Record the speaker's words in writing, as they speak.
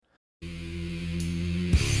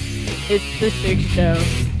It's the Sick Show.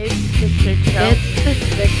 It's the Sick Show. It's the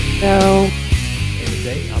Sick Show. And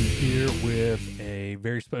today I'm here with a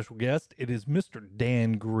very special guest. It is Mr.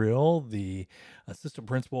 Dan Grill, the assistant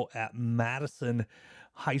principal at Madison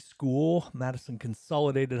High School, Madison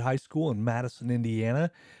Consolidated High School in Madison,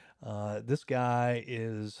 Indiana. This guy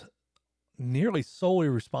is nearly solely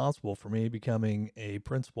responsible for me becoming a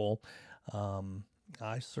principal.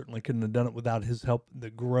 I certainly couldn't have done it without his help. The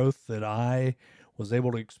growth that I was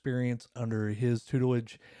able to experience under his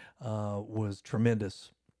tutelage was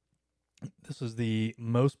tremendous. This is the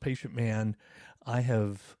most patient man I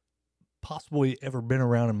have possibly ever been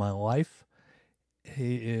around in my life.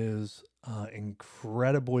 He is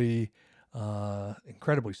incredibly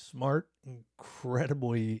smart,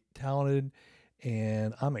 incredibly talented,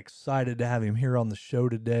 and I'm excited to have him here on the show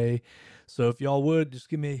today. So if y'all would just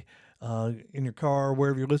give me in your car,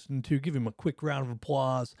 wherever you're listening to, give him a quick round of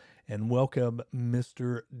applause and welcome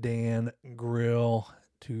Mr. Dan Grill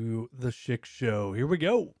to the Schick Show. Here we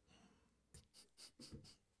go.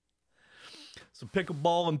 So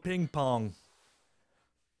pickleball and ping pong.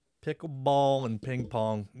 Pickleball and ping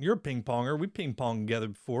pong. You're a ping ponger. We ping pong together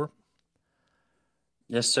before.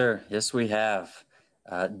 Yes, sir. Yes, we have.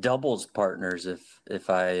 Doubles partners, if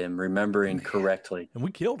I am remembering correctly. And we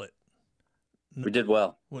killed it. We did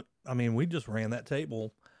well. I mean, we just ran that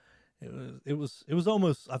table. It was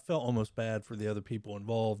almost, I felt almost bad for the other people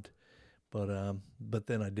involved, but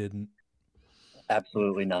then I didn't.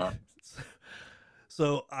 Absolutely not.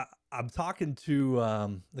 So I'm talking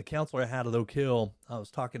to the counselor I had at Oak Hill. I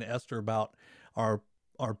was talking to Esther about our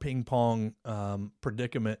ping pong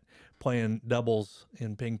predicament, playing doubles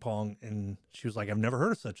in ping pong, and she was like, "I've never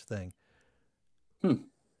heard of such a thing."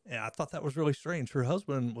 And I thought that was really strange. Her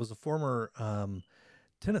husband was a former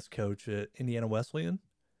tennis coach at Indiana Wesleyan,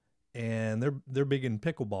 and they're big in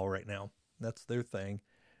pickleball right now. That's their thing.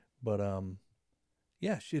 But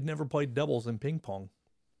yeah, she had never played doubles in ping pong.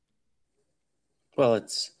 Well,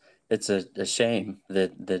 it's a shame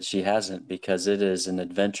that she hasn't, because it is an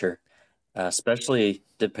adventure, especially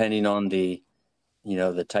depending on the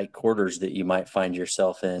tight quarters that you might find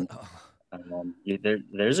yourself in.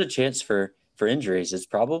 There's a chance for injuries. It's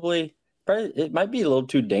probably it might be a little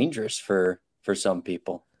too dangerous for some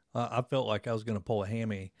people. I felt like I was going to pull a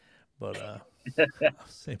hammy, but I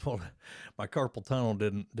was able to, my carpal tunnel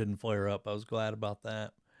didn't flare up. I was glad about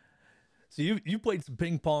that. So you played some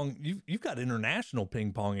ping pong. You've got international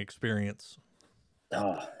ping pong experience.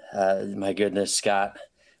 Oh, my goodness, Scott.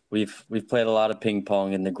 We've played a lot of ping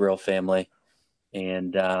pong in the Grill family,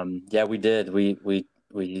 and yeah, we did. We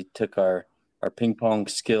took our ping pong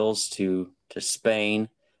skills to Spain,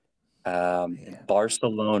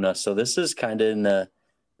 Barcelona. So this is kind of in the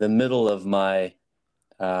middle of my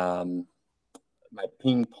my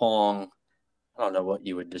ping pong. I don't know what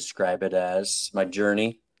you would describe it as. My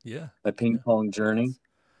journey. Yeah. My ping pong journey.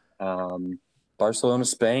 Barcelona,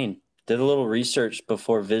 Spain. Did a little research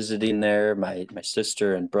before visiting there. My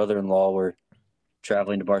sister and brother-in-law were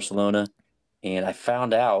traveling to Barcelona, and I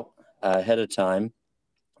found out ahead of time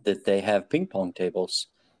that they have ping pong tables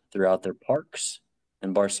throughout their parks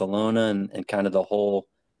in Barcelona and kind of the whole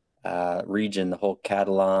region, the whole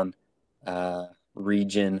Catalan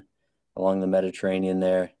region along the Mediterranean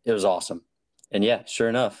there. It was awesome. And yeah, sure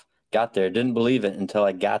enough, got there. Didn't believe it until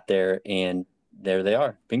I got there, and there they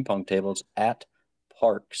are, ping pong tables at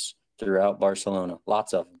parks throughout Barcelona.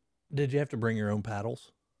 Lots of them. Did you have to bring your own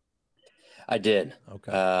paddles? I did.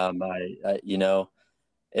 Okay.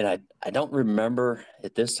 And I don't remember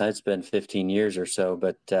at this time, it's been 15 years or so,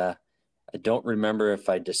 but I don't remember if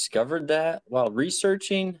I discovered that while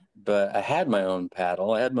researching, but I had my own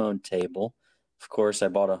paddle. I had my own table. Of course, I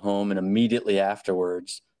bought a home, and immediately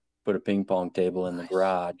afterwards put a ping pong table in the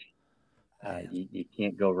garage. You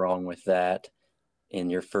can't go wrong with that in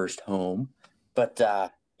your first home. But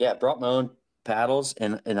yeah, brought my own paddles,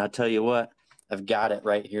 and I'll tell you what, I've got it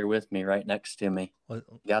right here with me, right next to me.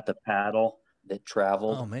 Got the paddle that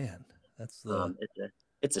traveled. Oh man, that's the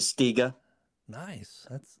it's a Stiga. Nice.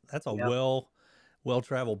 That's a well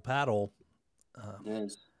traveled paddle. It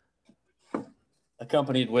is.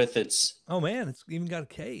 Accompanied with its oh man, it's even got a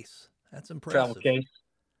case. That's impressive. travel case.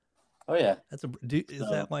 Oh yeah, Is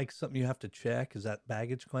that like something you have to check? Is that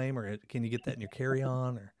baggage claim, or can you get that in your carry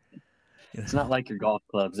on? Or it's not like your golf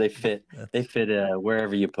clubs. They fit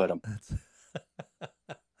wherever you put them.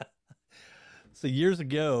 So years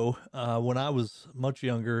ago, when I was much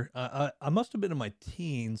younger, I must have been in my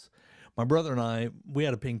teens. My brother and I, we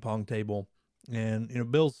had a ping pong table,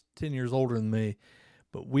 and Bill's 10 years older than me,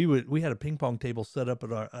 but we had a ping pong table set up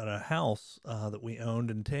at a house that we owned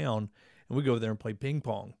in town, and we go over there and play ping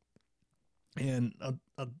pong. And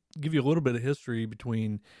I'll give you a little bit of history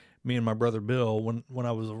between me and my brother Bill. When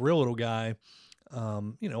I was a real little guy,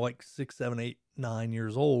 like 6, 7, 8, 9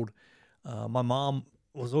 years old, my mom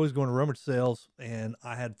was always going to rummage sales, and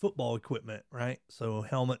I had football equipment, right? So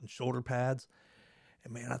helmet and shoulder pads.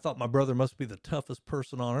 And man, I thought my brother must be the toughest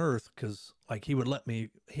person on earth because like he would let me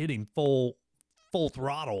hit him full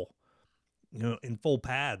throttle, in full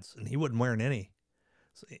pads, and he wasn't wearing any.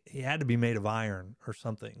 So he had to be made of iron or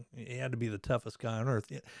something. He had to be the toughest guy on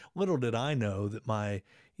earth. Little did I know that my,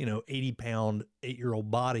 80-pound,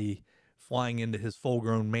 8-year-old body flying into his full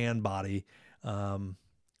grown man body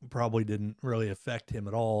probably didn't really affect him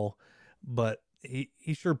at all. But he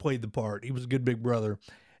sure played the part. He was a good big brother.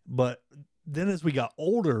 But then as we got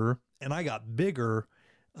older and I got bigger,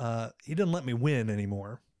 he didn't let me win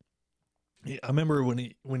anymore. I remember when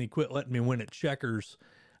he quit letting me win at checkers,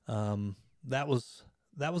 that was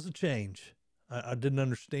a change. I didn't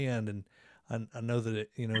understand, and I know that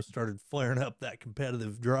it started flaring up that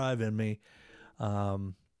competitive drive in me.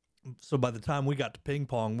 So by the time we got to ping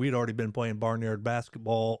pong, we'd already been playing barnyard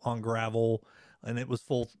basketball on gravel, and it was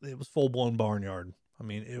full blown barnyard. I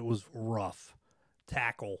mean, it was rough.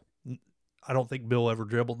 Tackle. I don't think Bill ever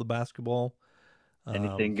dribbled the basketball.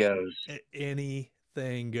 Anything goes.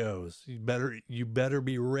 Anything goes. You better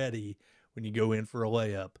be ready when you go in for a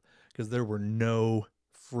layup, because there were no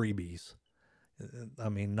freebies. I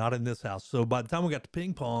mean, not in this house. So by the time we got to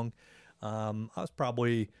ping pong, I was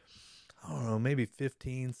probably, I don't know, maybe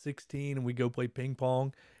 15, 16, and we go play ping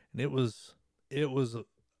pong, and it was a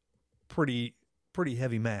pretty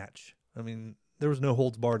heavy match. I mean, there was no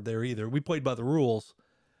holds barred there either. We played by the rules,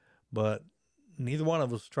 but neither one of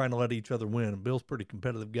us was trying to let each other win. Bill's a pretty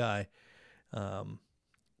competitive guy.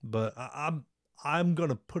 But I'm going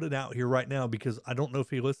to put it out here right now because I don't know if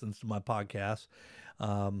he listens to my podcast.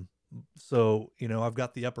 So, I've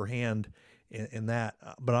got the upper hand in that,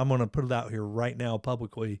 but I'm going to put it out here right now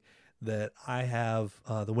publicly that I have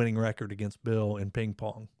the winning record against Bill in ping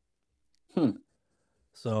pong.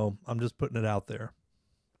 So I'm just putting it out there.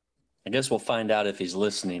 I guess we'll find out if he's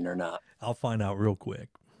listening or not. I'll find out real quick.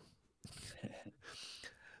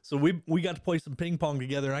 So we got to play some ping pong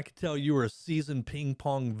together, and I could tell you were a seasoned ping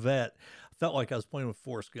pong vet. I felt like I was playing with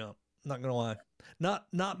Forrest Gump. Not gonna lie,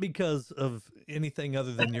 not because of anything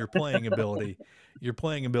other than your playing ability. Your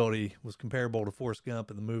playing ability was comparable to Forrest Gump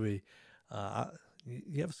in the movie.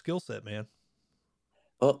 You have a skill set, man.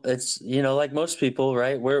 Well, it's like most people,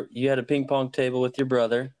 right? Where you had a ping pong table with your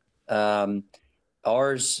brother.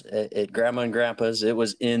 Ours at Grandma and Grandpa's, it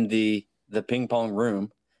was in the ping pong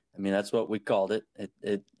room. I mean, that's what we called it.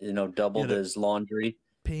 It doubled as laundry.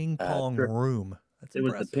 Ping pong room. That's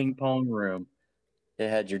impressive. Was the ping pong room. It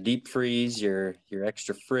had your deep freeze, your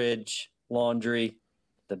extra fridge, laundry,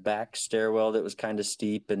 the back stairwell that was kind of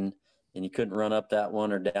steep, and you couldn't run up that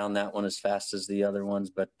one or down that one as fast as the other ones.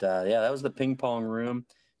 But that was the ping pong room.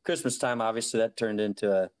 Christmas time, obviously, that turned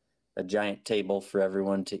into a giant table for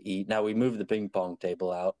everyone to eat. Now we moved the ping pong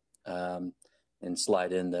table out and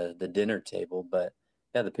slide in the dinner table, but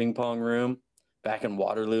yeah, the ping pong room back in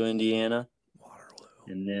Waterloo, Indiana.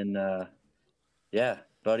 And then,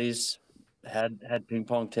 buddies had ping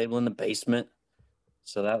pong table in the basement.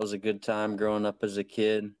 So that was a good time growing up as a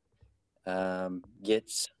kid.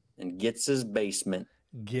 Gitz's basement.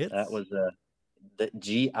 Gitz? That was the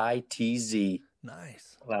Gitz.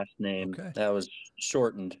 Nice. Last name. Okay. That was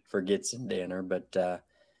shortened for Gitz and Danner. But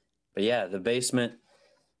yeah, the basement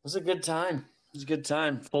was a good time. It was a good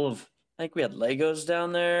time full of, I think we had Legos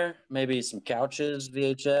down there, maybe some couches,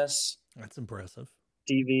 VHS. That's impressive.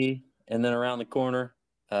 TV, and then around the corner,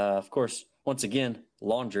 of course, once again,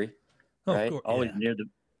 laundry, right?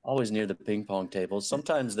 Always near the ping pong tables.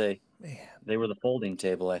 Sometimes they were the folding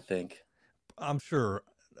table, I think. I'm sure,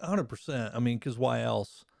 100%. I mean, because why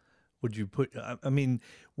else would you put? I mean,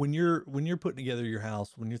 when you're putting together your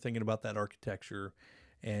house, when you're thinking about that architecture,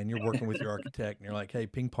 and you're working with your architect, and you're like, hey,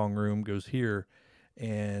 ping pong room goes here.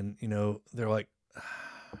 And, they're like,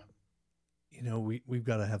 we've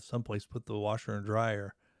got to have someplace to put the washer and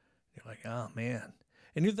dryer. You're like, oh man.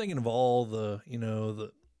 And you're thinking of all the,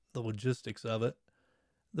 the logistics of it.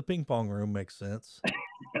 The ping pong room makes sense.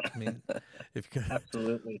 I mean,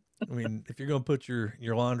 Absolutely. I mean, if you're going to put your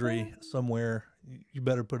laundry somewhere, you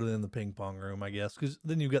better put it in the ping pong room, I guess, because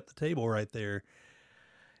then you've got the table right there.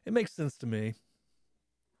 It makes sense to me.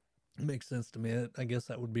 It makes sense to me. I guess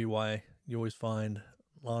that would be why you always find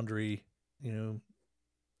laundry,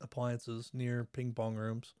 appliances near ping pong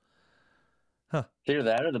rooms. Huh. Either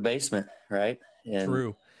that or the basement, right?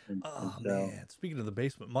 True. Man. Speaking of the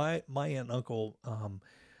basement, my aunt and uncle,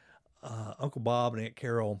 Uncle Bob and Aunt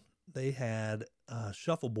Carol, they had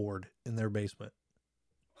shuffleboard in their basement.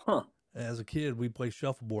 Huh. As a kid, we played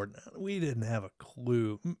shuffleboard. We didn't have a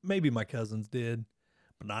clue. Maybe my cousins did,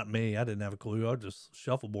 but not me. I didn't have a clue. I was just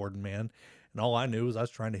shuffleboarding, man. And all I knew was I was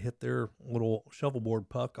trying to hit their little shuffleboard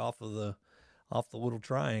puck off the little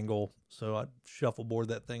triangle. So I shuffleboard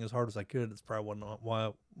that thing as hard as I could. It's probably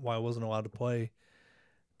why I wasn't allowed to play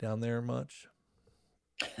down there much.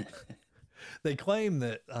 They claim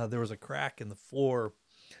that there was a crack in the floor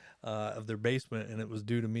of their basement, and it was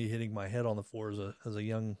due to me hitting my head on the floor as a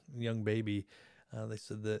young baby. They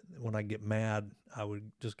said that when I get mad, I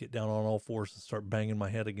would just get down on all fours and start banging my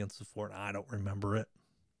head against the floor, and I don't remember it.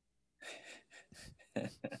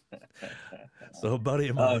 So a buddy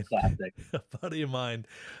of mine,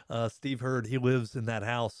 Steve Hurd, he lives in that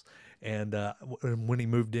house, and when he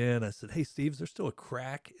moved in, I said, "Hey, Steve, is there still a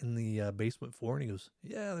crack in the basement floor?" And he goes,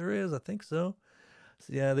 "Yeah, there is. I think so."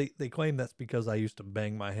 So yeah, they claim that's because I used to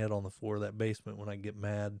bang my head on the floor of that basement when I get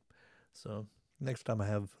mad. So next time I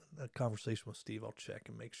have a conversation with Steve, I'll check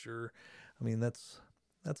and make sure. I mean, that's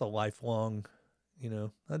a lifelong,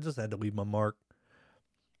 I just had to leave my mark.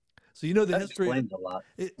 So the That history. explains a lot.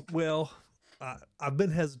 I've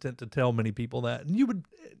been hesitant to tell many people that, and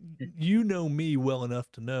you know me well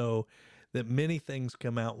enough to know that many things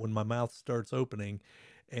come out when my mouth starts opening,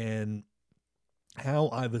 and how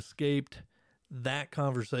I've escaped that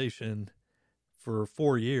conversation for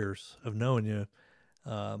 4 years of knowing you.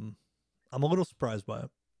 I'm a little surprised by it.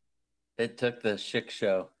 It took the Schick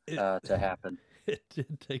show to happen. It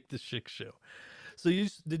did take the Schick show. So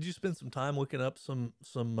did you spend some time looking up some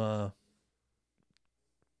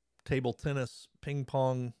table tennis, ping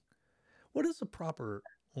pong? What is the proper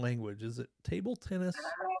language? Is it table tennis?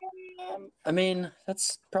 I mean,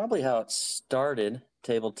 that's probably how it started,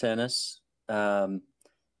 table tennis.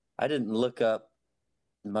 I didn't look up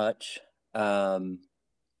much, but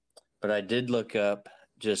I did look up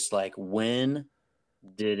just like when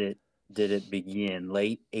did it begin?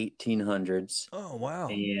 Late 1800s. Oh, wow.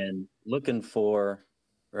 And looking for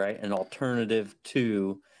an alternative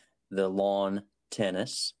to the lawn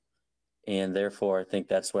tennis. And therefore, I think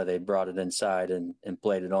that's why they brought it inside and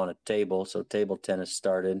played it on a table. So table tennis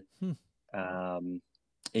started.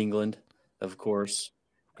 England, of course.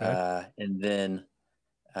 Okay. And then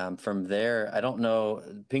from there, I don't know,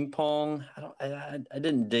 ping pong. I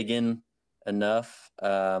didn't dig in enough,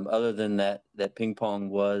 other than that ping pong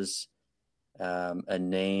was a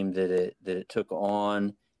name that it took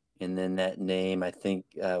on, and then that name I think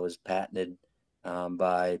was patented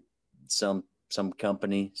by some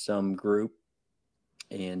company, some group,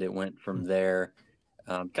 and it went from there.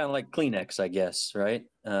 Kind of like Kleenex, I guess, right?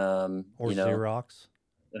 Or Xerox.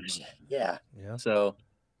 Yeah. Yeah. So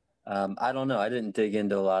I don't know. I didn't dig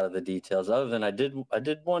into a lot of the details, other than I did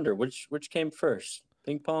wonder which came first,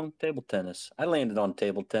 ping pong, table tennis. I landed on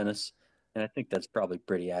table tennis, and I think that's probably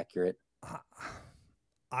pretty accurate.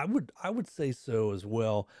 I would say so as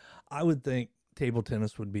well. I would think table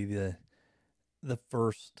tennis would be the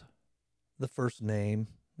first name,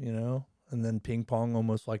 and then ping pong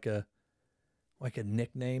almost like a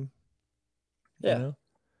nickname. Yeah.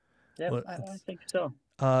 Yeah, I think so.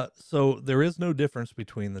 So there is no difference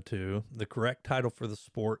between the two. The correct title for the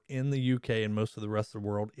sport in the UK and most of the rest of the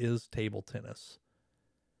world is table tennis.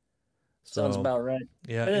 Sounds about right.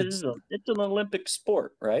 Yeah, it's an Olympic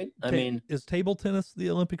sport, right? I mean, is table tennis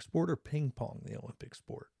the Olympic sport or ping pong the Olympic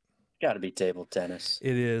sport? Got to be table tennis.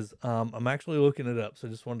 It is. I'm actually looking it up, so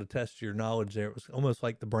I just wanted to test your knowledge there. It was almost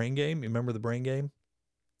like the brain game. You remember the brain game?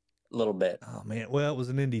 A little bit. Oh man, well, it was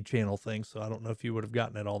an Indie Channel thing, so I don't know if you would have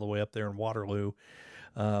gotten it all the way up there in Waterloo.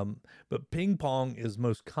 But ping pong is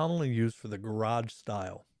most commonly used for the garage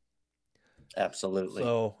style. Absolutely.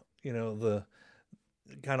 So the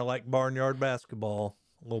kind of like barnyard basketball,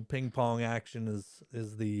 a little ping pong action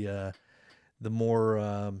is the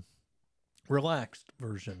more relaxed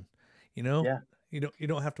version. Yeah. You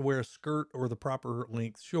don't have to wear a skirt or the proper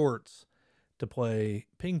length shorts to play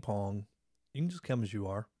ping pong. You can just come as you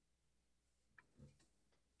are.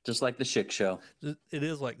 Just like the Schick show. It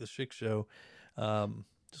is like the Schick show.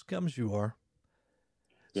 Just come as you are.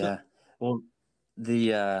 Yeah. Well,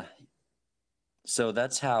 so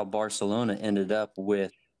that's how Barcelona ended up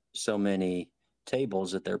with so many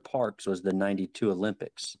tables at their parks, was the 92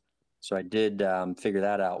 Olympics. So I did figure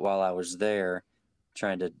that out while I was there,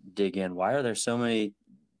 trying to dig in. Why are there so many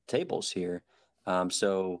tables here?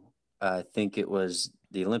 So I think it was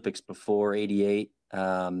the Olympics before 88,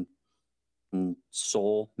 in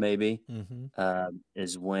Seoul, maybe,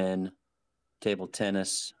 is when table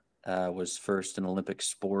tennis was first an Olympic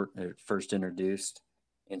sport, or first introduced.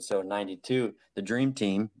 And so 92, the dream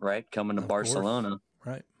team, right, coming to Barcelona.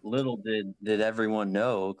 Right. little did everyone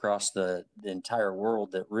know across the entire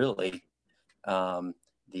world that really um,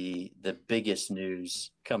 the biggest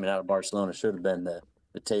news coming out of Barcelona should have been the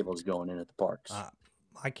tables going in at the parks.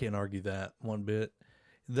 I can't argue that one bit.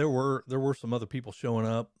 There were some other people showing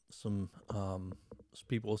up, some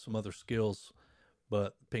people with some other skills,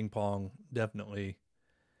 but ping pong definitely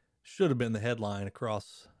should have been the headline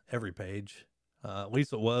across every page. At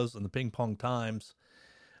least it was in the Ping Pong Times.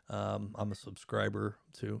 I'm a subscriber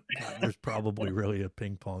to. God, there's probably really a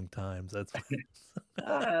Ping Pong Times. That's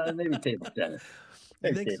Maybe table tennis. you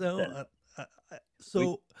Maybe think table so? tennis.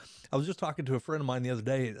 So I was just talking to a friend of mine the other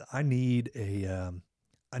day. I need an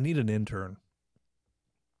intern.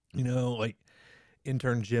 You know, like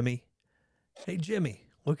intern Jimmy. Hey Jimmy,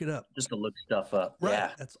 look it up. Just to look stuff up. Right.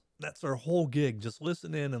 Yeah. That's our whole gig. Just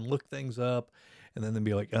listen in and look things up, and then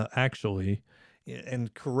be like, actually,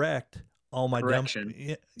 and correct all my Correction.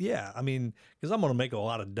 dumb. Yeah. I mean, because I'm going to make a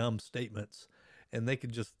lot of dumb statements, and they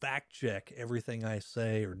could just fact check everything I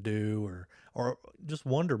say or do, or just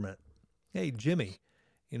wonderment. Hey Jimmy,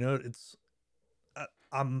 it's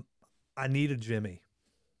I'm I need a Jimmy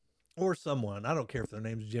or someone. I don't care if their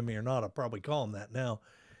name's Jimmy or not. I'll probably call them that now,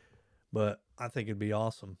 but I think it'd be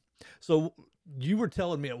awesome. So you were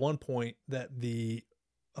telling me at one point that the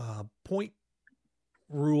point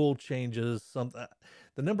rule changes.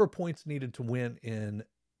 The number of points needed to win in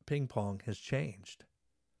ping pong has changed.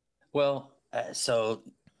 Well, so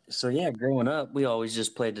yeah, growing up, we always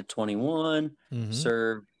just played to 21.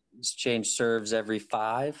 Mm-hmm. Change serves every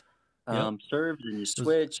 5. Yep. Serves and you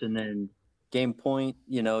switch, and then game point.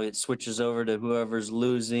 It switches over to whoever's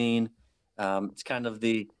losing. It's kind of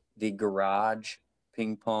the garage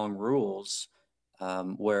ping pong rules,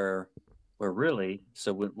 where really.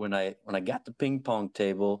 So when I got the ping pong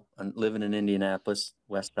table and living in Indianapolis,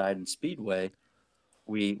 West Side and Speedway,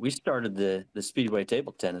 we started the Speedway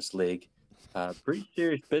Table Tennis League. Pretty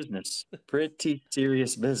serious business. Pretty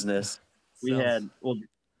serious business. We had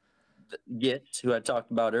Gitz, who I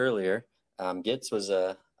talked about earlier. Gitz was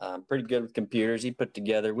pretty good with computers. He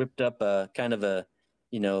whipped up a kind of a,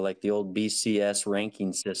 like the old BCS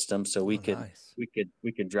ranking system, so we could nice.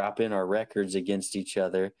 we could drop in our records against each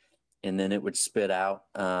other, and then it would spit out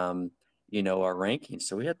our rankings.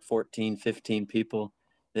 So we had 14, 15 people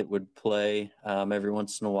that would play every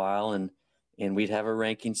once in a while, and we'd have a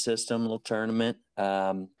ranking system, a little tournament.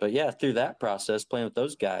 But yeah, through that process, playing with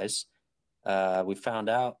those guys, we found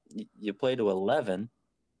out you play to 11,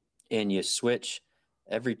 and you switch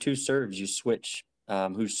every 2 serves. You switch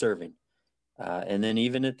who's serving, and then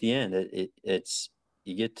even at the end, it's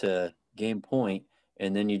you get to game point,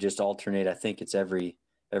 and then you just alternate. I think it's every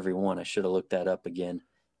one. I should have looked that up again.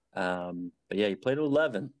 But yeah, you play to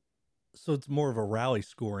 11. So it's more of a rally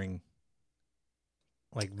scoring,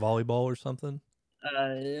 like volleyball or something.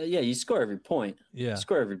 Yeah, you score every point. Yeah,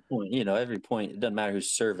 score every point. Every point. It doesn't matter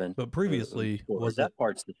who's serving. but previously that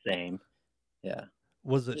part's the same. Yeah.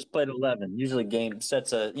 Was it just played 11? Usually game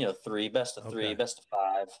sets a 3, best of 3, best of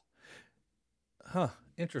 5. Huh.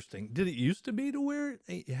 Interesting. Did it used to be to where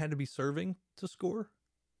you had to be serving to score?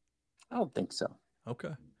 I don't think so. Okay.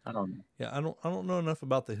 I don't know. Yeah, I don't know enough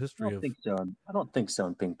about the history I don't think so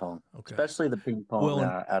in ping pong. Okay. Especially the ping pong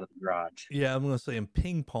out of the garage. Yeah, I'm going to say in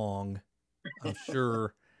ping pong, I'm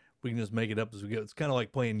sure we can just make it up as we go. It's kind of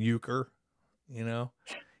like playing euchre, You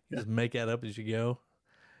just make that up as you go.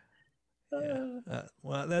 Yeah.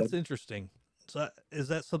 Well, that's interesting. So is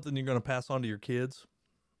that something you're going to pass on to your kids?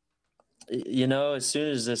 As soon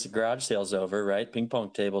as this garage sale's over, right? Ping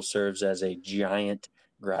pong table serves as a giant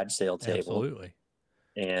garage sale table. Absolutely.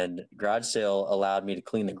 And garage sale allowed me to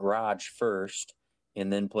clean the garage first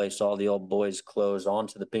and then place all the old boys' clothes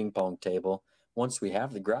onto the ping pong table. Once we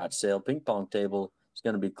have the garage sale, ping pong table is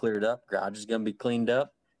going to be cleared up. Garage is going to be cleaned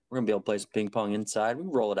up. We're going to be able to play some ping pong inside. We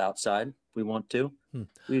can roll it outside if we want to.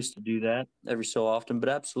 We used to do that every so often, but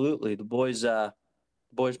absolutely. The boys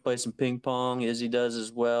play some ping pong. Izzy does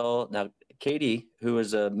as well. Now, Katie, who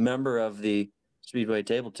is a member of the Speedway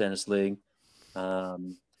Table Tennis League,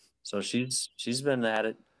 so she's been at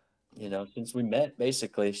it, since we met.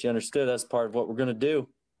 Basically, she understood that's part of what we're going to do.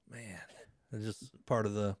 Man, it's just part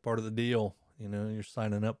of the deal. You're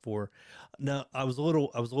signing up for. Now, I was a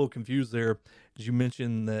little confused there, because you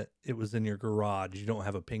mentioned that it was in your garage. You don't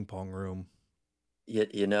have a ping pong room.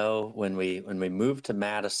 When we moved to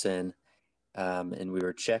Madison, and we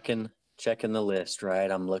were checking the list,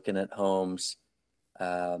 right? I'm looking at homes.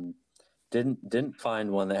 Didn't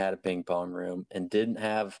find one that had a ping pong room, and didn't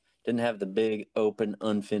have the big open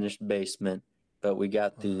unfinished basement. But we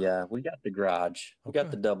got the garage. We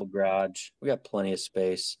got the double garage. We got plenty of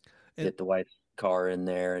space. Get the wife's car in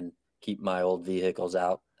there, and keep my old vehicles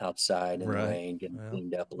outside in the Right. rain, get them Well,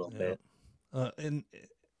 cleaned up a little yeah. bit. And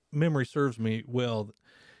memory serves me well.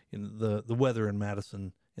 The weather in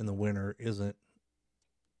Madison in the winter isn't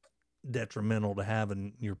detrimental to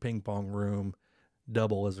having your ping pong room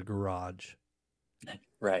double as a garage.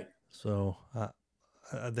 Right. So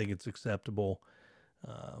I think it's acceptable.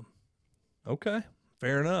 Um, okay,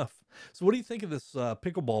 fair enough. So what do you think of this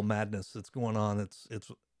pickleball madness that's going on? It's.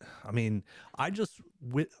 I mean, I just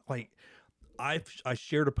like I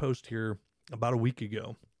shared a post here about a week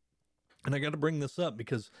ago, and I got to bring this up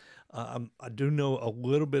because I do know a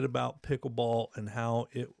little bit about pickleball and how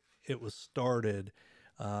it was started.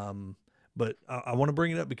 Um, but I want to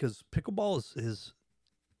bring it up because pickleball is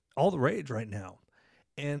all the rage right now,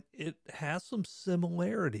 and it has some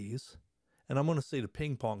similarities. And I'm going to say to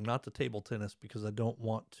ping pong, not to table tennis, because I don't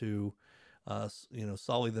want to,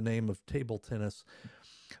 sully the name of table tennis.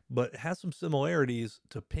 But it has some similarities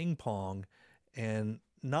to ping pong, and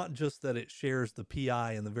not just that it shares the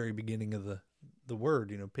pi in the very beginning of the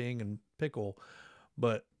word, ping and pickle,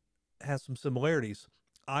 but has some similarities.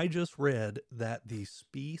 I just read that the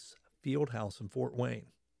Spiece Fieldhouse in Fort Wayne,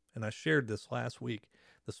 and I shared this last week.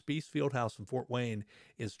 The Spiece Fieldhouse in Fort Wayne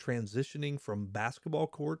is transitioning from basketball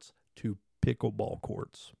courts to pickleball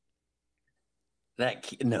courts.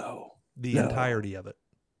 No. The entirety of it.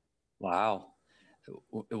 Wow.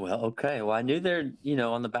 Well, okay. Well, I knew they're,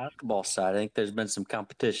 on the basketball side, I think there's been some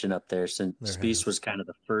competition up there since There Spiece has. was kind of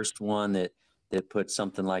the first one that put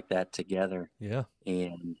something like that together. Yeah.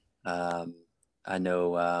 And I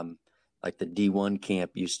know like the D1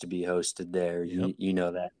 camp used to be hosted there. Yep. You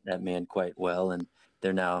know that man quite well, and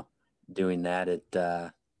they're now doing that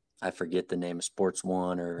at I forget the name of Sports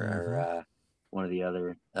One or one of the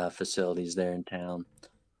other facilities there in town.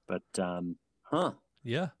 But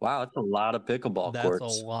Yeah. wow, that's a lot of pickleball That's a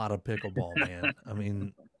courts. lot of pickleball, man. I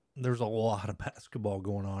mean, there's a lot of basketball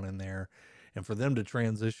going on in there. And for them to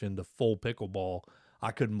transition to full pickleball,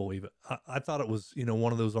 I couldn't believe it. I thought it was,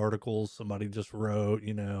 one of those articles somebody just wrote,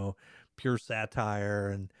 pure satire.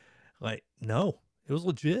 And like, no, it was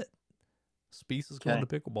legit. Spiece is going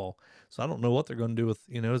Okay. to pickleball. So I don't know what they're going to do with,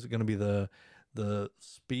 is it going to be the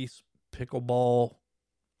Spiece pickleball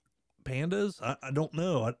pandas? I don't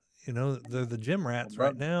know. They're the gym rats right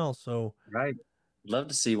Love, now. So, right. Love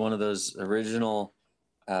to see one of those original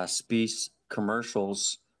Spiece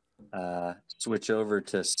commercials switch over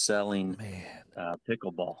to selling man.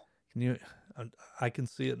 pickleball. Can you? I can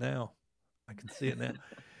see it now. I can see it now.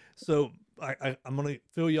 So I'm going to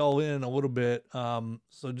fill y'all in a little bit.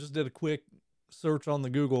 So just did a quick search on the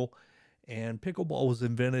Google, and pickleball was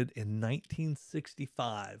invented in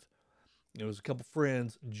 1965. It was a couple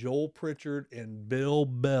friends, Joel Pritchard and Bill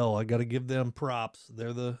Bell. I got to give them props. They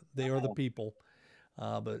are the people.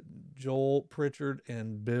 But Joel Pritchard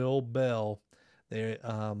and Bill Bell, they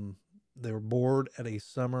were bored at a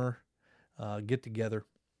summer get together,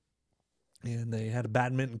 and they had a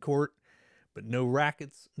badminton court, but no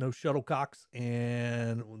rackets, no shuttlecocks,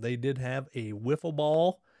 and they did have a wiffle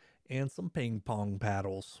ball and some ping pong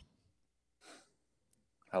paddles.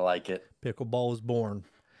 I like it. Pickleball was born.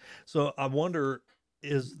 So I wonder,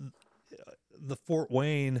 is the Fort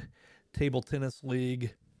Wayne Table Tennis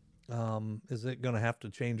League, is it going to have to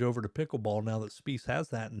change over to pickleball now that Spiece has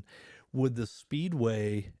that? And would the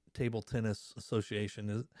Speedway Table Tennis Association,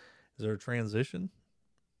 is there a transition?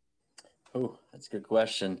 Oh, that's a good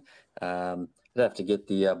question. I'd have to get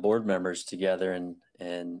the board members together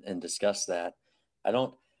and discuss that. I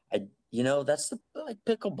don't, I that's like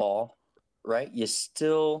pickleball, right? It's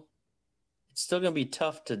still going to be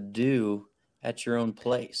tough to do at your own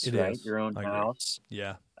place, It right? is. Your own I agree. house.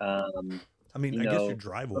 Yeah. Um, I mean, you I guess your know,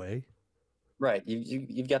 driveway. right.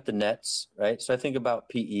 You've got the nets, right? So I think about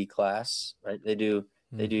PE class, right? They do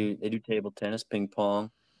table tennis, ping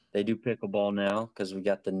pong. They do pickleball now because we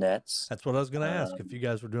got the nets. That's what I was going to ask if Um, you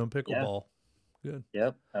guys were doing yeah. pickleball. Good.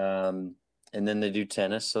 Yep. And then they do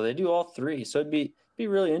tennis. So they do all three. So it'd be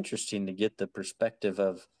really interesting to get the perspective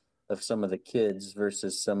of some of the kids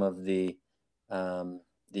versus some of the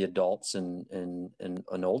adults and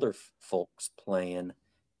older folks playing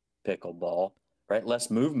pickleball, right?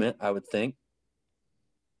 Less movement, I would think.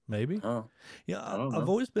 Maybe. Oh, Yeah, I don't I've know.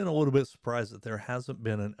 always been a little bit surprised that there hasn't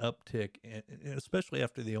been an uptick, especially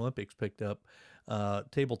after the Olympics picked up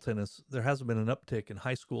table tennis. There hasn't been an uptick in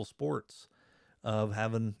high school sports of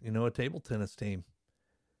having, a table tennis team.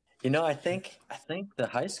 I think the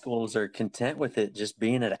high schools are content with it just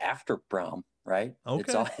being at after prom, right? It's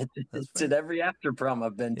Okay, all that's it's fair. at every after prom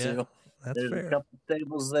I've been Yeah, to. That's There's a fair. couple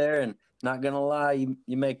tables there, and not gonna lie,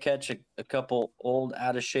 you may catch a couple old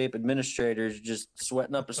out of shape administrators just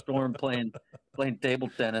sweating up a storm playing table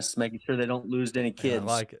tennis, making sure they don't lose any Yeah, I kids.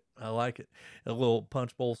 like it. I like it. A little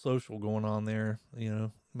punch bowl social going on there.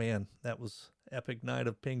 Man, that was epic night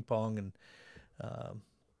of ping pong and um,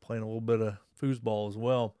 playing a little bit of foosball as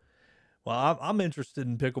well. Well, I'm interested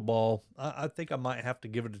in pickleball. I think I might have to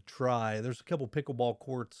give it a try. There's a couple pickleball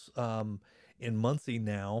courts in Muncie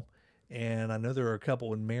now, and I know there are a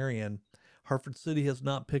couple in Marion. Hartford City has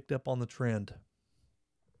not picked up on the trend.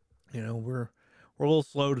 We're a little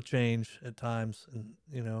slow to change at times, and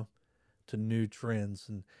to new trends,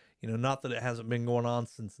 and not that it hasn't been going on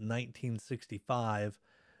since 1965.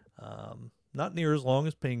 Not near as long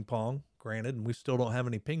as ping pong, granted, and we still don't have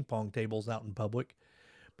any ping pong tables out in public.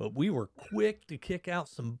 But we were quick to kick out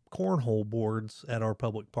some cornhole boards at our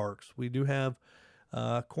public parks. We do have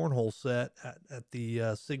a cornhole set at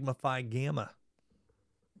the Sigma Phi Gamma.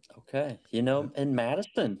 Okay, Yep. in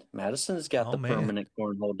Madison's got Oh the man, permanent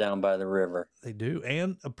cornhole down by the river. they do,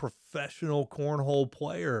 and a professional cornhole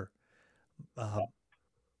player, uh,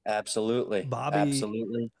 Absolutely, Bobby,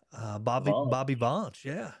 absolutely. Bobby Vaughn. Bobby Vonch.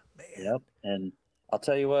 Yeah, man. Yep. And I'll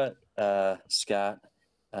tell you what, Scott,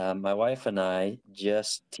 my wife and I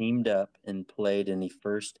just teamed up and played in the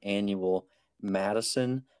first annual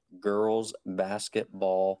Madison girls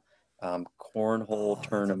basketball cornhole Oh, that's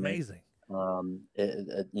tournament. amazing. A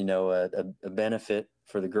benefit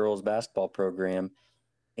for the girls basketball program.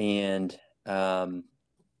 And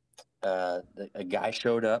a guy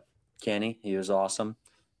showed up, Kenny. He was awesome,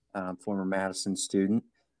 former Madison student,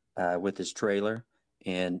 with his trailer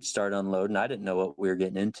and started unloading. I didn't know what we were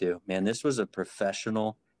getting into. Man, this was a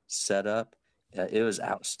professional setup. It was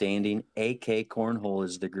outstanding. AK Cornhole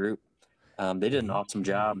is the group. They did an awesome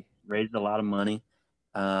job, AK. raised a lot of money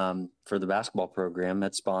for the basketball program.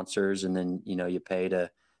 That sponsors, and then you pay to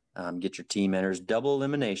get your team enters. Double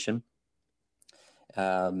elimination.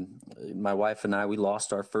 My wife and I, we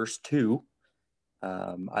lost our first two.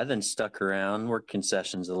 I then stuck around, worked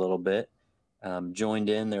concessions a little bit, joined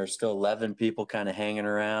in. There were still 11 people kind of hanging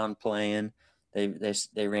around playing.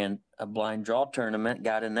 They ran a blind draw tournament,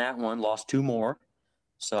 got in that one, lost two more.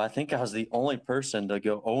 So I think I was the only person to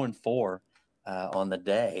go 0-4 on the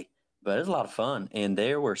day, but it was a lot of fun. And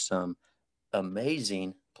there were some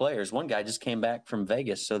amazing players. One guy just came back from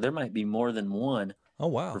Vegas, so there might be more than one Oh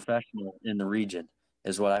wow. professional in the region,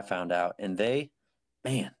 is what I found out. And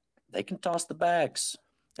man, they can toss the bags.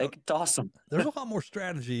 They can toss them. There's a lot more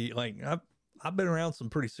strategy. Like I've been around some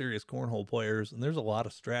pretty serious cornhole players, and there's a lot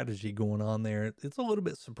of strategy going on there. It's a little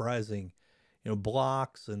bit surprising,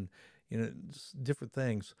 blocks and just different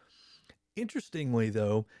things. Interestingly,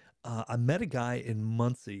 though, I met a guy in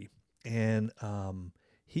Muncie, and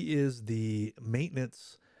he is the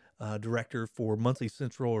maintenance director for Muncie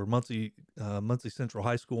Central or Muncie Central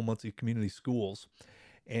High School, Muncie Community Schools,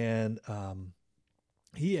 and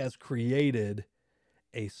he has created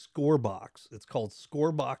a score box. It's called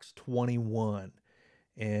Scorebox 21.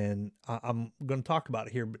 And I'm going to talk about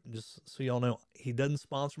it here, but just so y'all know, he doesn't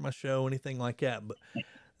sponsor my show, anything like that. But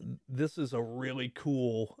this is a really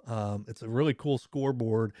cool, it's a really cool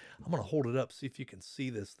scoreboard. I'm going to hold it up, see if you can see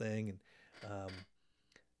this thing. And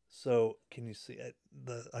so can you see it?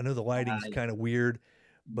 I know the lighting's I, kind of weird,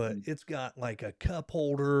 but it's got like a cup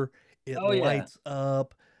holder. It oh yeah, lights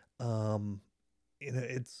up. Um,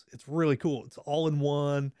 it's really cool. It's all in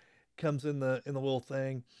one, comes in the little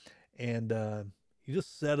thing, and you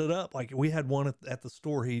just set it up. Like we had one at the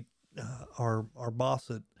store. Our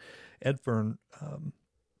boss at Edfern,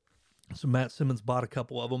 so Matt Simmons bought a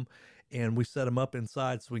couple of them, and we set them up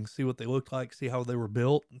inside so we can see what they looked like, see how they were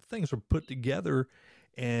built. Things were put together,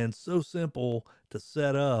 and so simple to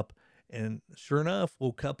set up. And sure enough,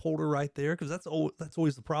 little cup holder right there, because that's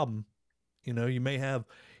always the problem. You may have,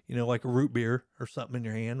 like a root beer or something in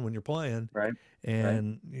your hand when you're playing, right, right.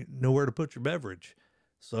 and nowhere to put your beverage.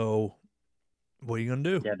 So, what are you gonna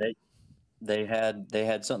do? Yeah, they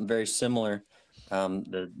had something very similar.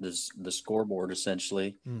 The scoreboard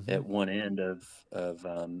essentially Mm-hmm. at one end of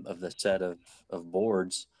the set of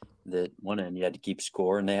boards. That one end you had to keep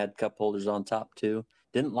score, and they had cup holders on top too.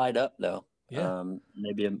 Didn't light up though. Yeah.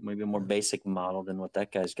 Maybe a more basic model than what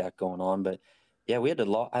that guy's got going on. But yeah, we had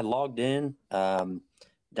to I logged in,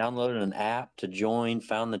 downloaded an app to join,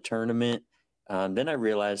 found the tournament. Then I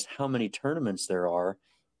realized how many tournaments there are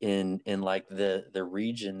in like the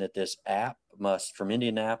region that this app must, from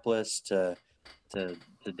Indianapolis to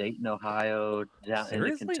Dayton, Ohio, down into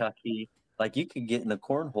Seriously? Kentucky. Like you could get in the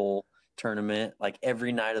cornhole tournament like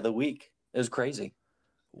every night of the week. It was crazy.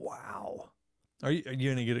 Wow. Are you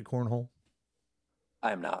gonna get at cornhole?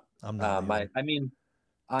 I'm not. I'm not either. I mean,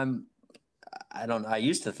 I'm. I don't. I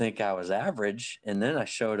used to think I was average, and then I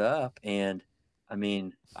showed up, and I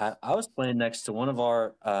mean, I was playing next to one of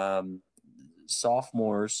our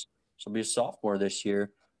sophomores. She'll be a sophomore this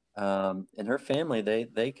year, and her family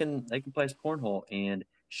they can play cornhole, and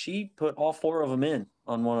she put all four of them in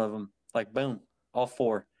on one of them, like boom, all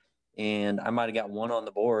four, and I might have got one on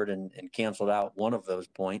the board and canceled out one of those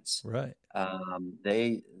points. Right.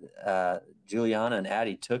 They Juliana and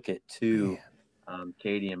Addie took it to Man,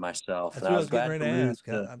 Katie and myself, that's and what I I was was getting glad ready to to lose.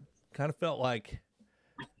 ask. I kind of felt like,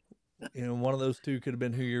 one of those two could have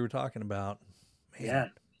been who you were talking about. Man. Yeah.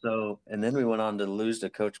 So, and then we went on to lose to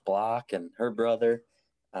Coach Block and her brother.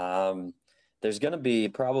 Um, there's going to be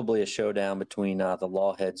probably a showdown between the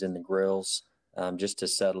Lawheads and the Grills, just to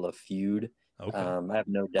settle a feud. Okay. I have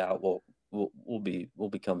no doubt we'll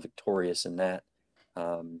become victorious in that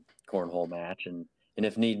cornhole match, and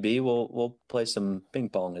if need be, we'll play some ping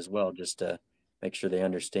pong as well, just to make sure they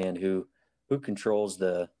understand who controls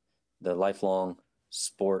the lifelong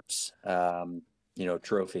sports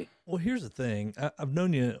trophy. Well, here's the thing. I've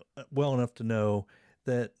known you well enough to know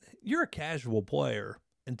that you're a casual player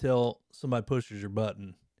until somebody pushes your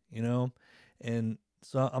button, and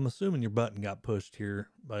so I'm assuming your button got pushed here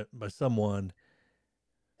by someone.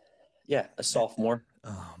 Yeah, a sophomore.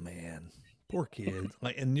 Oh man, poor kid.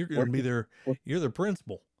 Like, and you're going to be you're their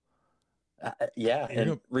principal. Yeah, You're and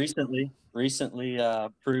gonna, recently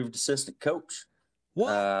proved assistant coach.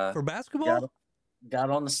 what for basketball?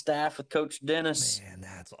 Got on the staff with Coach Dennis. Man,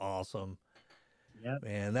 that's awesome. Yeah,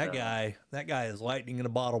 Man, that guy is lightning in a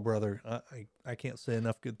bottle, brother. I can't say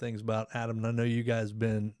enough good things about Adam, and I know you guys have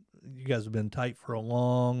been tight for a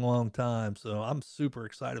long, long time. So I'm super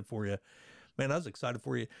excited for you, man. I was excited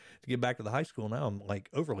for you to get back to the high school. Now I'm like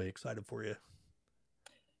overly excited for you.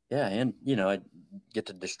 Yeah, and I get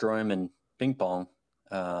to destroy him in ping pong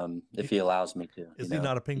if he allows me to. Is he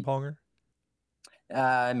not a ping ponger?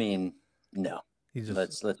 I mean, no. He's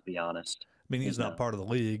just. Let's be honest. I mean, he's not part of the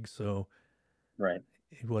league, so right.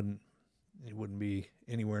 He wouldn't be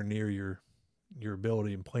anywhere near your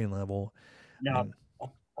ability and playing level. Now,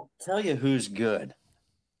 I'll tell you who's good.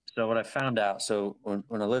 So what I found out, so when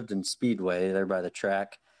I lived in Speedway there by the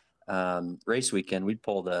track, race weekend, we'd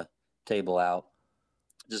pull the table out,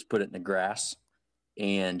 just put it in the grass,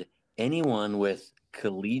 and anyone with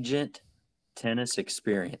collegiate tennis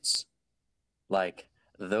experience, like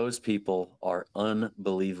those people are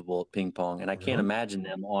unbelievable at ping pong, and I can't imagine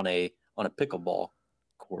them on a pickleball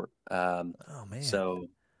court. Oh man! So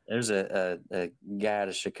there's a guy out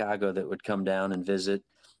of Chicago that would come down and visit,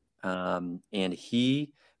 and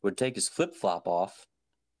he would take his flip flop off,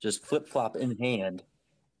 just flip flop in hand,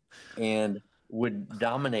 and would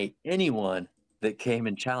dominate anyone that came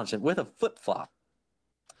and challenged him with a flip flop.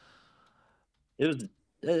 It was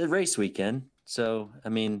a race weekend, so I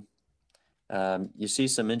mean. You see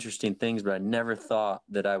some interesting things, but I never thought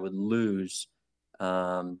that I would lose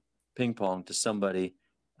ping pong to somebody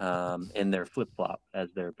in their flip flop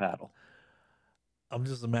as their paddle. I'm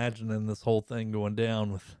just imagining this whole thing going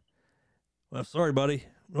down with, well, sorry, buddy,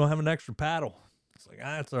 we don't have an extra paddle. It's like,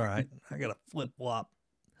 it's all right. I got a flip flop.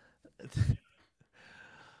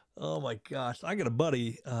 Oh my gosh. I got a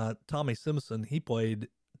buddy, Tommy Simpson. He played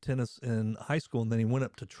tennis in high school, and then he went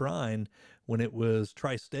up to Trine when it was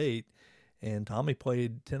Tri-State. And Tommy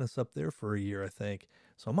played tennis up there for a year, I think.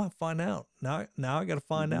 So I'm gonna find out now. I got to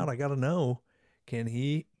find out. I got to know, can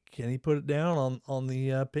he put it down on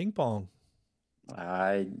the ping pong?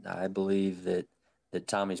 I believe that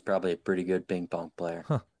Tommy's probably a pretty good ping pong player.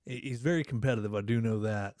 Huh. He's very competitive. I do know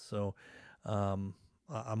that. So I'm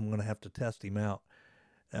gonna have to test him out.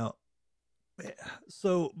 Now,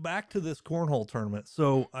 so back to this cornhole tournament.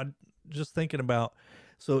 So I'm just thinking about.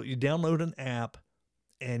 So you download an app.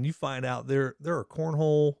 And you find out there are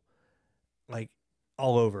cornhole like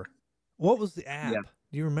all over. What was the app? Yeah.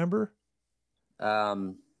 Do you remember?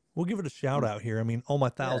 We'll give it a shout out here. I mean, all my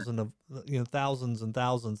thousands and thousands and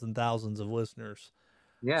thousands of listeners.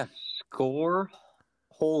 Yeah, Score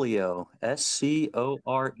Holio, SCOREHOLIO.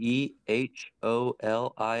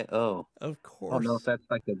 Of course. I don't know if that's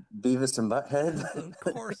like a Beavis and Butthead. Of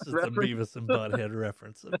course, it's a Beavis and Butthead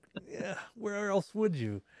reference. Yeah, where else would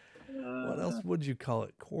you? What else would you call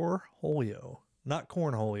it? Cornholio, not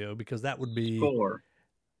cornholio, because that would be Score.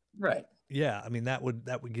 Right. Yeah, I mean that would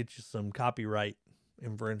get you some copyright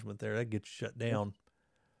infringement there. That gets you shut down.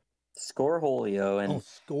 Scoreholio and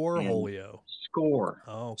Scoreholio. Score.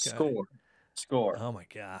 Oh, okay. Score. Oh my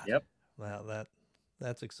God. Yep. Wow,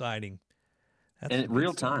 that's exciting. That's and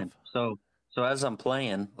real time. So as I'm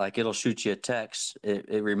playing, like it'll shoot you a text.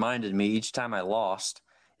 It reminded me each time I lost,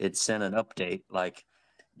 it sent an update like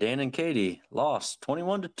Dan and Katie lost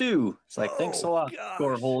 21-2. It's like, thanks a lot, gosh.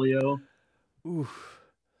 Cornholio. Oof.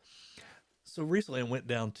 So recently I went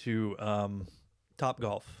down to Top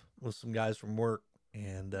Golf with some guys from work,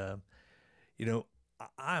 and you know,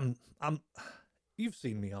 I'm you've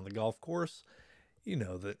seen me on the golf course. You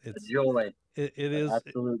know that it's Joy. it is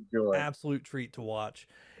Absolute joy. absolute treat to watch.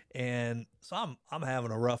 And so I'm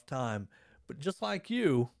having a rough time, but just like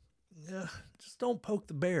you, just don't poke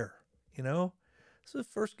the bear, you know? So the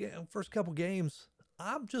first couple games,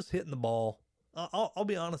 I'm just hitting the ball. I'll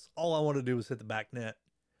be honest, all I want to do is hit the back net.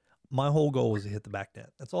 My whole goal was to hit the back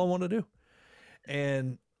net. That's all I want to do.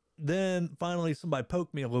 And then finally somebody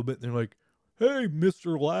poked me a little bit and they're like, "Hey,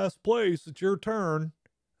 Mr. Last Place, it's your turn."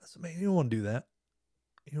 I said, "Man, you don't want to do that.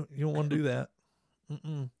 You don't want to do that."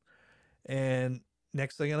 Mm-mm. And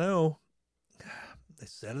next thing I know, they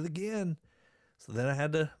said it again. So then I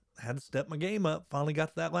had to step my game up. Finally got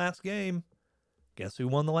to that last game. Guess who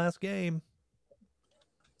won the last game?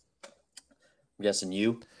 I'm guessing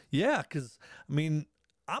you. Yeah, because I mean,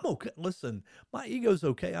 I'm okay. Listen, my ego's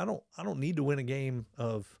okay. I don't need to win a game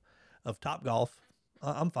of Top Golf.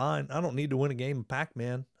 I'm fine. I don't need to win a game of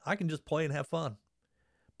Pac-Man. I can just play and have fun.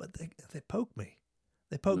 But they poked me.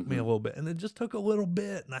 They poked me a little bit, and it just took a little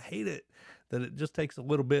bit, and I hate it that it just takes a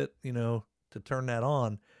little bit, to turn that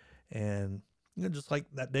on. And just like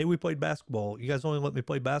that day we played basketball, you guys only let me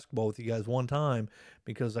play basketball with you guys one time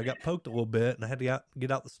because I got poked a little bit, and I had to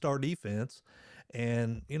get out the star defense.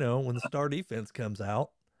 And when the star defense comes out,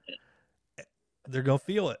 they're gonna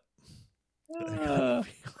feel it.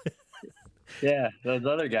 Yeah, those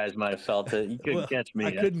other guys might have felt it. You couldn't catch me.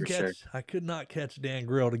 I could not catch Dan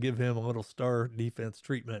Grill to give him a little star defense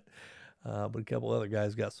treatment. But a couple other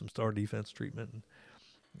guys got some star defense treatment.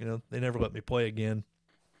 And, they never let me play again.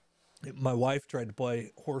 My wife tried to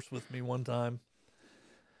play horse with me one time.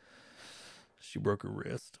 She broke her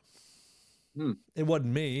wrist. It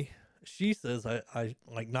wasn't me. She says I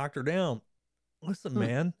like knocked her down. Listen,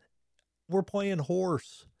 man, we're playing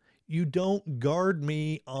horse. You don't guard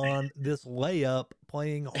me on this layup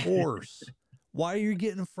playing horse. Why are you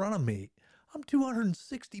getting in front of me? I'm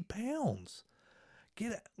 260 pounds.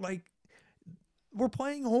 We're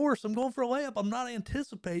playing horse. I'm going for a layup. I'm not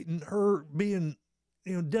anticipating her being,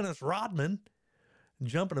 Dennis Rodman,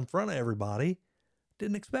 jumping in front of everybody.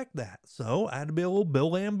 Didn't expect that. So I had to be a little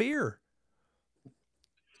Bill Lambier.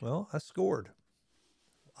 Well, I scored.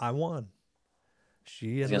 I won. I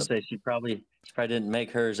was going to say, she probably didn't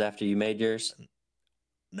make hers after you made yours.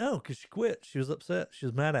 No, because she quit. She was upset. She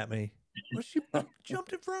was mad at me. Well, she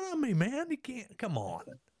jumped in front of me, man. You can't. Come on,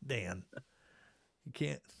 Dan. You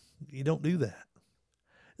can't. You don't do that.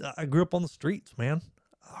 I grew up on the streets, man.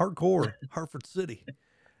 Hardcore, Hartford City.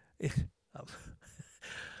 Kind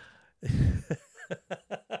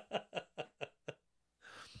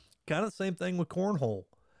of the same thing with cornhole.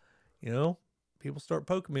 People start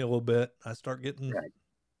poking me a little bit. I start getting,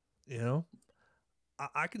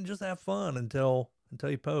 I can just have fun until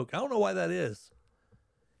you poke. I don't know why that is.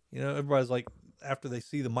 Everybody's like, after they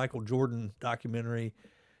see the Michael Jordan documentary,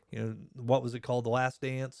 what was it called? The Last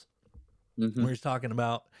Dance, where he's talking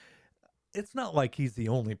about, it's not like he's the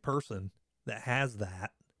only person that has that.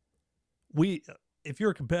 If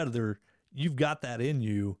you're a competitor, you've got that in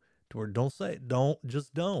you to where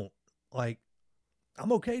just don't. Like,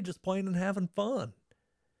 I'm okay just playing and having fun.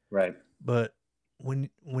 Right. But when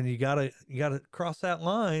you gotta cross that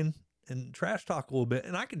line and trash talk a little bit,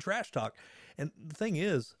 and I can trash talk. And the thing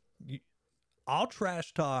is, I'll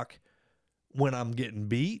trash talk when I'm getting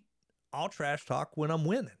beat. I'll trash talk when I'm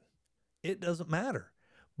winning. It doesn't matter.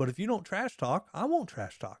 But if you don't trash talk, I won't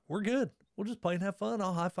trash talk. We're good. We'll just play and have fun.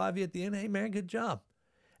 I'll high five you at the end. Hey man, good job.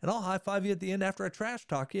 And I'll high five you at the end after I trash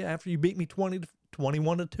talk you, after you beat me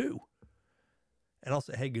 21-2. And I'll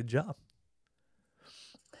say, hey, good job.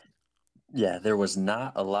 Yeah, there was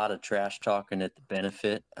not a lot of trash talking at the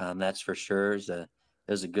benefit. That's for sure. It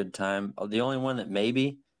was a good time. The only one that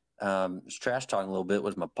maybe was trash talking a little bit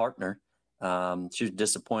was my partner. She was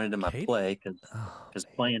disappointed in my play because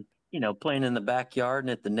playing in the backyard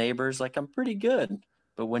and at the neighbors, like, I'm pretty good.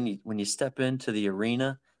 But when you step into the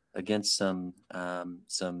arena against some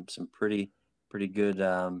pretty good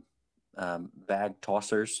bag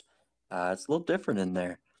tossers, it's a little different in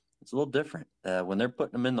there. It's a little different when they're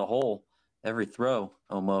putting them in the hole every throw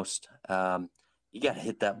almost. You got to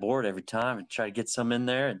hit that board every time and try to get some in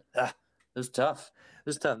there. And it was tough. It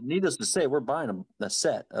was tough. Needless to say, we're buying a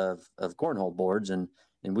set of cornhole boards, and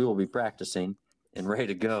we will be practicing and ready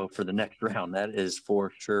to go for the next round. That is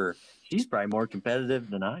for sure. She's probably more competitive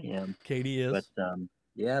than I am. Katie is. But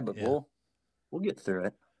we'll get through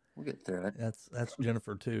it. We'll get through it. That's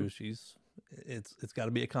Jennifer too. She's It's got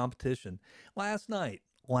to be a competition. Last night,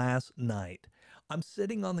 I'm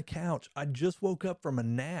sitting on the couch. I just woke up from a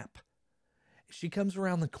nap. She comes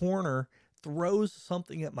around the corner, throws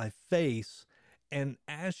something at my face, and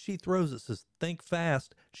as she throws it, says, "Think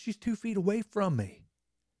fast." She's 2 feet away from me.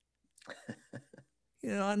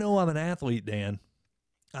 I know I'm an athlete, Dan.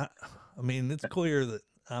 I mean, it's clear that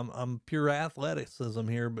I'm pure athleticism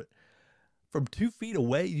here, but from 2 feet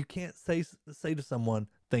away, you can't say to someone,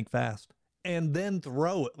 "Think fast," and then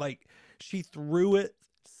throw it. Like, she threw it,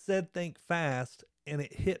 said "think fast," and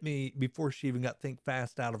it hit me before she even got "think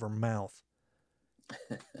fast" out of her mouth.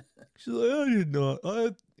 She's like, "I did not."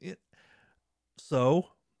 So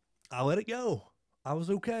I let it go. I was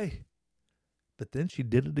okay. But then she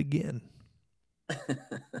did it again.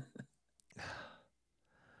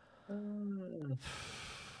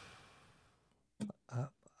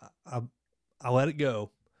 I let it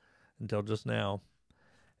go until just now.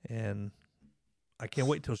 And I can't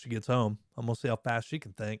wait till she gets home. I'm going to see how fast she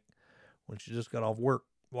can think when she just got off work,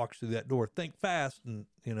 walks through that door. Think fast and,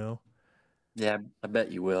 Yeah, I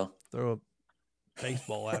bet you will. throw a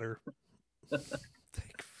baseball at her.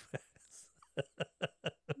 Think fast.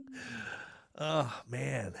 Oh,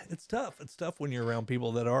 man. It's tough. It's tough when you're around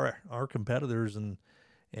people that are competitors and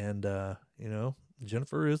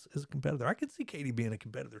Jennifer is a competitor. I could see Katie being a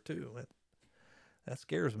competitor too. That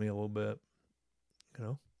scares me a little bit,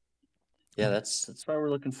 Yeah, that's why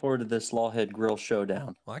we're looking forward to this Lawhead Grill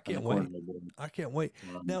Showdown. Well, I can't wait. I can't wait.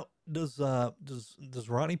 Now, does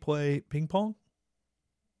Ronnie play ping pong?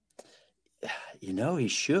 He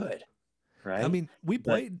should, right? I mean, we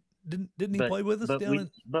played. Didn't he play with us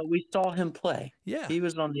But we saw him play. Yeah, he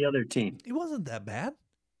was on the other team. He wasn't that bad.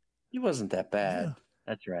 He wasn't that bad. Yeah.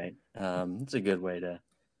 That's right. It's a good way to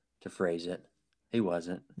phrase it. He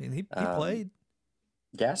wasn't. I mean, he played.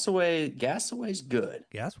 Gasaway's good.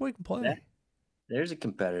 Gasaway can play. There's a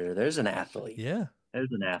competitor. There's an athlete. Yeah.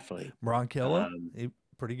 There's an athlete. Bronkella, he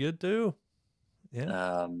pretty good too.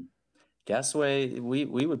 Yeah. Gasaway, we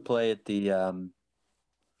would play at the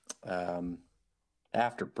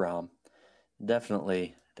after prom.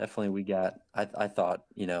 Definitely we got I thought,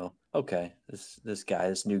 okay,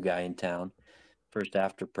 this new guy in town, first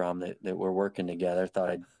after prom that we're working together, thought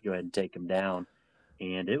I'd go ahead and take him down.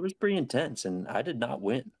 And it was pretty intense, and I did not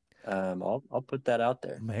win. I'll put that out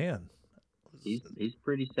there. Man, he's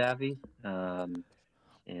pretty savvy, and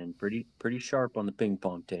pretty sharp on the ping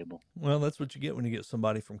pong table. Well, that's what you get when you get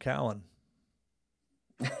somebody from Cowan.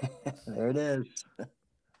 There it is.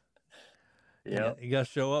 Yeah, you got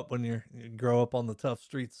to show up when you grow up on the tough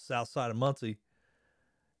streets south side of Muncie.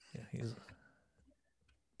 Yeah, he's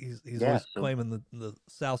always claiming the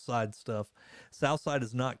south side stuff. South side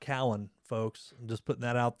is not Cowan, folks. I'm just putting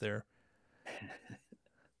that out there.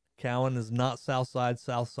 Cowan is not south side.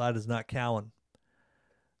 South side is not Cowan.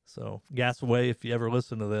 So, Gasaway, if you ever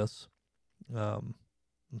listen to this, I'm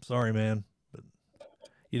sorry, man, but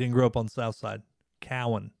you didn't grow up on the south side.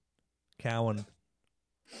 Cowan.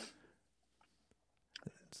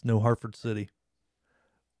 It's no Hartford City.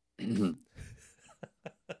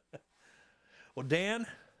 Well, Dan,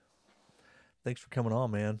 thanks for coming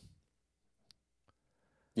on, man.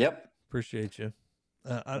 Yep. Appreciate you.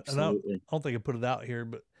 I don't think I put it out here,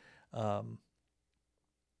 but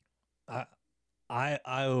I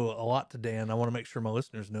owe a lot to Dan. I want to make sure my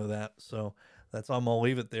listeners know that. So that's all. I'm going to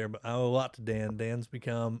leave it there. But I owe a lot to Dan. Dan's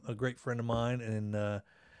become a great friend of mine. And,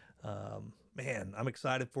 man, I'm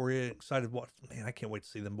excited for you. Man, I can't wait to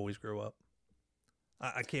see them boys grow up.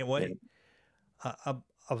 I can't wait. Yeah.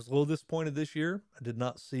 I was a little disappointed this year. I did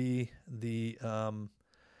not see the Dan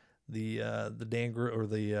Grill or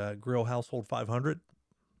the Grill Household 500.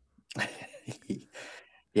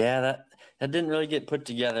 Yeah, that didn't really get put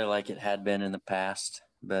together like it had been in the past.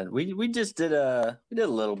 But we just did a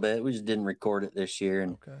little bit. We just didn't record it this year,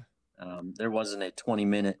 and there wasn't a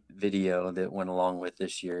 20-minute video that went along with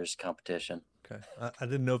this year's competition. Okay, I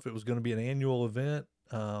didn't know if it was going to be an annual event,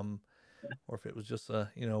 or if it was just a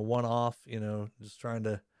one-off. Just trying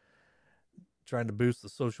to boost the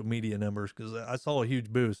social media numbers, because I saw a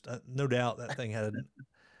huge boost. No doubt that thing had,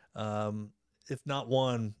 if not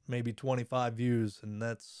one, maybe 25 views, and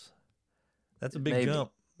that's a big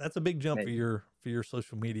jump. That's a big jump for your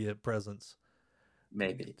social media presence.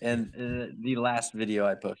 Maybe. And the last video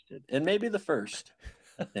I posted, and maybe the first,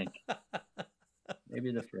 I think.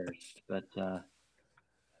 Maybe the first, but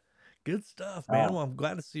good stuff, man. Well, I'm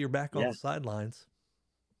glad to see you're back on the sidelines.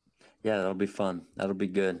 Yeah, that'll be fun. That'll be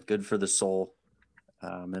good. Good for the soul.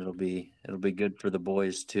 It'll be good for the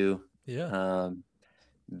boys too. Yeah.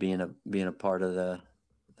 Being a part of the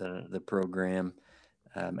program.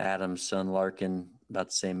 Adam's son Larkin about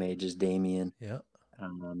the same age as Damien. Yeah.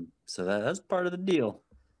 So that's part of the deal.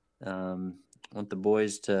 Want the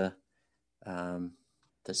boys to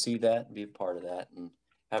see that and be a part of that and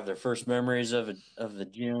have their first memories of the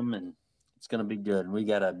gym, and it's gonna be good. We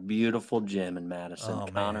got a beautiful gym in Madison. Oh,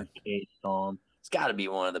 Connor man. K. Psalm. It's got to be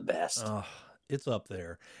one of the best. Oh, it's up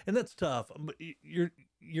there, and that's tough. But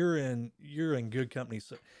you're in good company.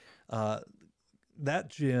 So, that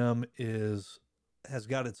gym has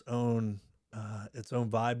got its own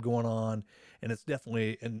vibe going on, and it's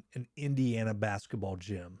definitely an Indiana basketball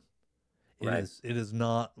gym. Right. It is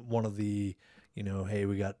not one of the, hey,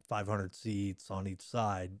 we got 500 seats on each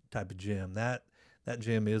side type of gym. That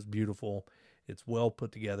gym is beautiful. It's well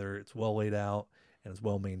put together. It's well laid out, and it's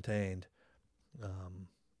well maintained.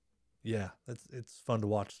 Yeah, it's fun to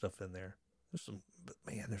watch stuff in there.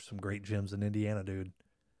 There's some great gyms in Indiana, dude.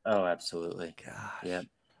 Oh, absolutely. Gosh. Yeah.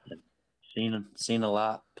 Seen a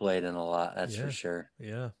lot, played in a lot. That's Yeah. for sure.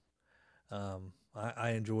 Yeah. I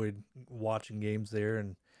enjoyed watching games there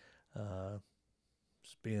and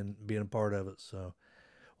just being a part of it. So,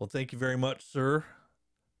 well, thank you very much, sir.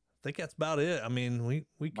 I think that's about it. I mean,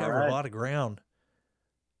 we covered a right. lot of ground.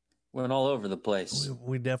 Went all over the place.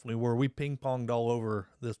 We definitely were. We ping ponged all over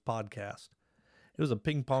this podcast. It was a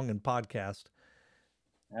ping ponging podcast.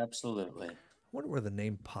 Absolutely. I wonder where the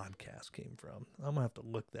name podcast came from. I'm gonna have to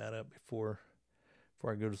look that up before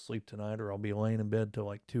I go to sleep tonight, or I'll be laying in bed till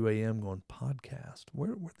like 2 a.m. going podcast.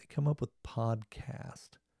 Where'd they come up with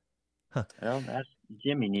podcast? Huh. Well,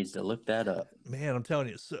 Jimmy needs to look that up. Man, I'm telling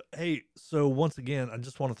you. So once again, I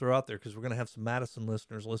just want to throw out there because we're going to have some Madison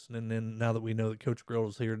listeners listening in now that we know that Coach Grill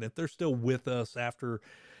is here. And if they're still with us after,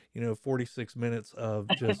 46 minutes of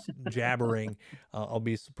just jabbering, I'll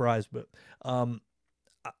be surprised. But I'm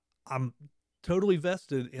totally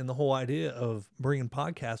vested in the whole idea of bringing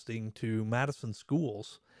podcasting to Madison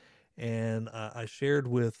schools. And I shared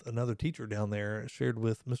with another teacher down there, shared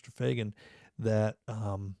with Mr. Fagan, that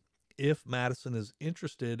if Madison is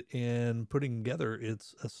interested in putting together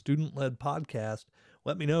a student-led podcast,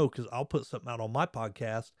 let me know, because I'll put something out on my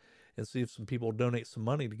podcast and see if some people donate some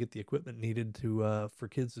money to get the equipment needed for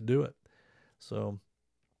kids to do it. So,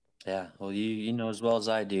 yeah, well, you know as well as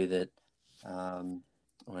I do that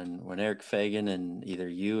when Eric Fagan and either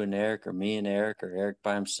you and Eric or me and Eric or Eric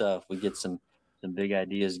by himself, we get some big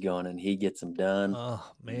ideas going and he gets them done.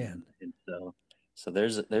 Oh man! And so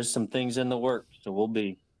there's some things in the works. So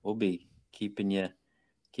we'll be keeping you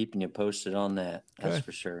posted on that. That's Okay.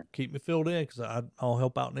 for sure. Keep me filled in, because I'll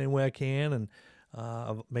help out in any way I can, and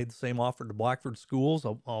I've made the same offer to Blackford schools.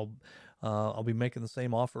 I'll be making the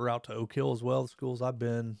same offer out to Oak Hill as well, the schools I've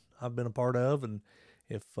been a part of, and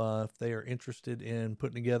if they are interested in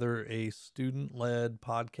putting together a student-led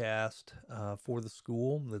podcast for the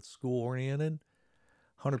school that's school-oriented,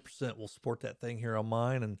 100% we'll support that thing here on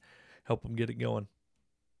mine and help them get it going.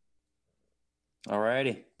 All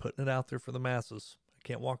righty. Putting it out there for the masses. I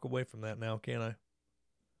can't walk away from that now, can I?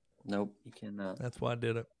 Nope, you cannot. That's why I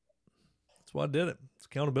did it. It's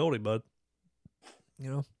accountability, bud.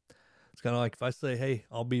 It's kind of like if I say, hey,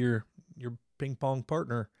 I'll be your ping pong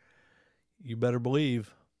partner, you better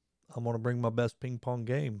believe I'm going to bring my best ping pong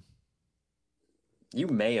game. You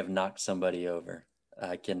may have knocked somebody over.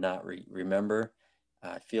 I cannot remember.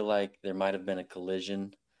 I feel like there might have been a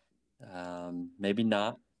collision. Maybe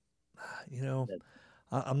not.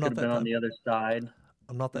 I'm not that been on the other side.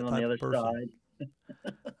 I'm not that type of person.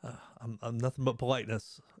 I'm nothing but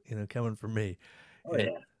politeness, coming from me. Oh,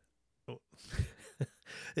 yeah.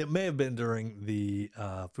 It may have been during the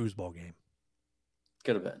foosball game.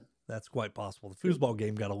 Could have been. That's quite possible. The foosball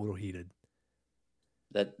game got a little heated.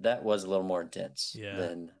 That was a little more intense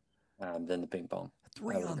than the ping pong.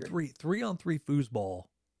 3-on-3 foosball.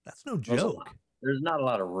 That's no joke. There's not a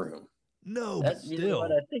lot of room. No, but still. You know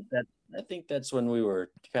what? I think that's when we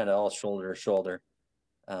were kind of all shoulder to shoulder.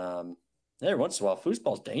 Every once in a while,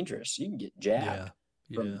 foosball's dangerous. You can get jabbed.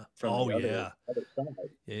 From the other side.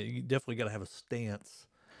 Yeah, you definitely got to have a stance.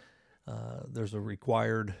 There's a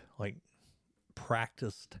required,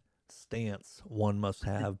 practiced stance one must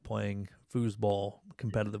have playing foosball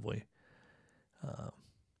competitively.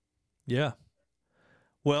 Yeah.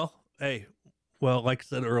 Well, like I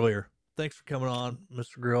said earlier, thanks for coming on,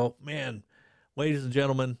 Mr. Grill. Man, ladies and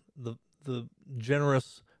gentlemen, the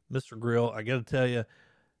generous Mr. Grill, I got to tell you,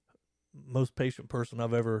 most patient person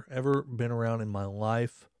I've ever been around in my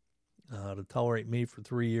life. To tolerate me for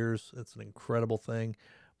 3 years, it's an incredible thing.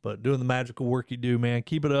 But doing the magical work you do, man,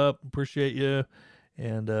 keep it up. Appreciate you.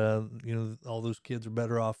 And, all those kids are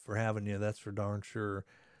better off for having you. That's for darn sure.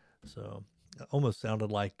 So it almost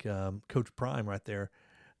sounded like Coach Prime right there.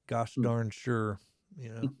 Gosh darn sure.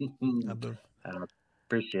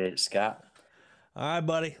 Appreciate it, Scott. All right,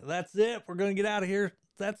 buddy. That's it. We're going to get out of here.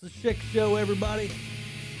 That's the Schick Show, everybody.